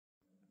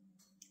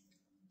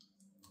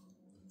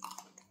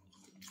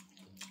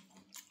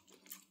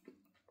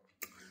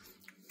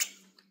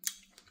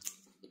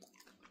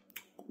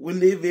We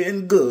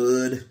living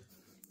good.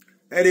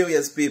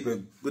 Anyways,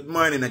 people, good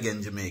morning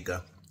again,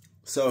 Jamaica.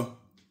 So,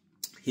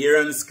 here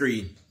on the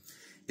screen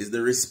is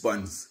the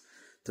response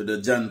to the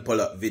John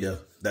Pollock video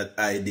that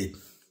I did.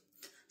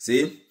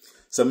 See?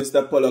 So,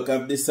 Mr. Pollock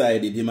have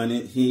decided,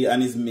 he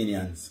and his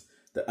minions,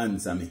 to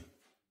answer me.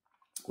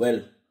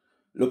 Well,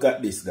 look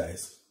at this,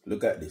 guys.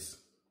 Look at this.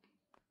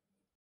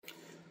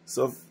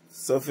 So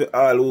for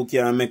all who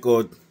can make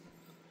out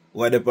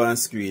what up on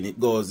screen,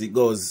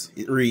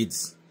 it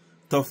reads,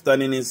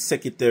 Tufton in his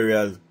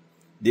secretarial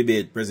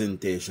debate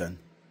presentation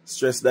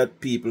stressed that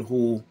people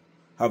who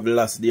have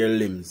lost their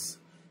limbs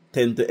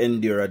tend to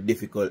endure a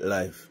difficult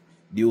life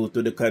due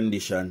to the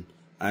condition,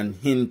 and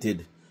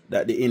hinted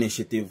that the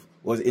initiative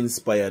was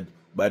inspired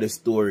by the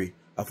story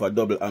of a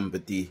double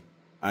amputee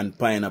and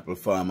pineapple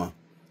farmer,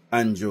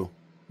 Andrew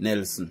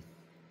Nelson.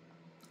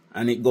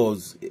 And it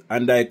goes,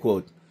 and I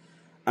quote,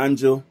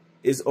 Andrew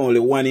is only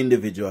one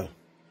individual,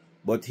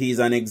 but he is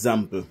an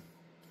example.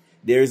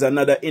 There is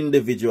another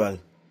individual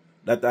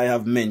that I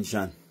have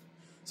mentioned.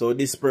 So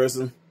this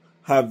person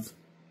had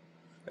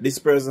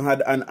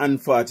an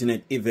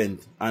unfortunate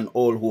event on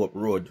Old Hope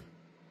Road.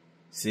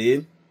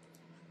 See?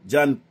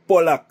 John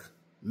Pollock,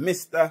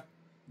 Mr.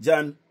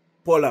 John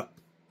Pollock.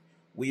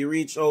 We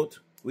reach out,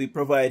 we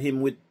provide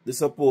him with the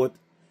support.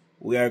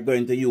 We are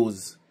going to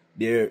use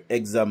their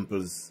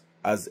examples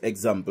as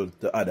example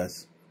to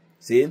others.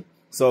 See?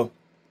 So,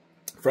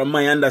 from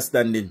my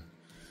understanding,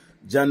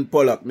 John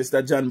Pollock,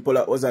 Mr. John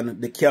Pollock was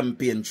on the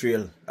campaign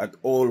trail at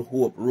Old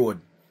Hope Road.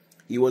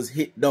 He was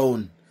hit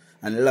down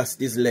and lost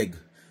his leg,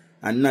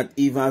 and not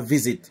even a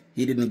visit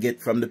he didn't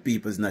get from the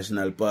People's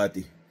National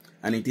Party.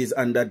 And it is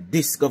under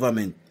this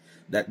government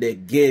that they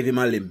gave him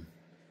a limb.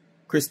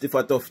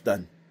 Christopher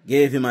Tufton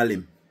gave him a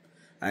limb,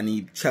 and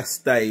he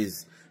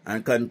chastised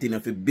and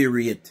continued to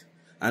berate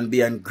and be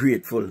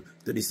ungrateful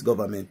to this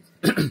government.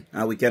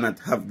 And we cannot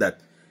have that.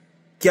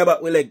 Care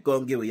back with leg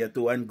come give you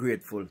too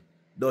ungrateful.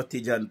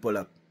 Dirty John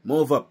Pollock.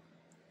 Move up.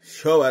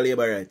 Show our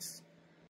labor rights.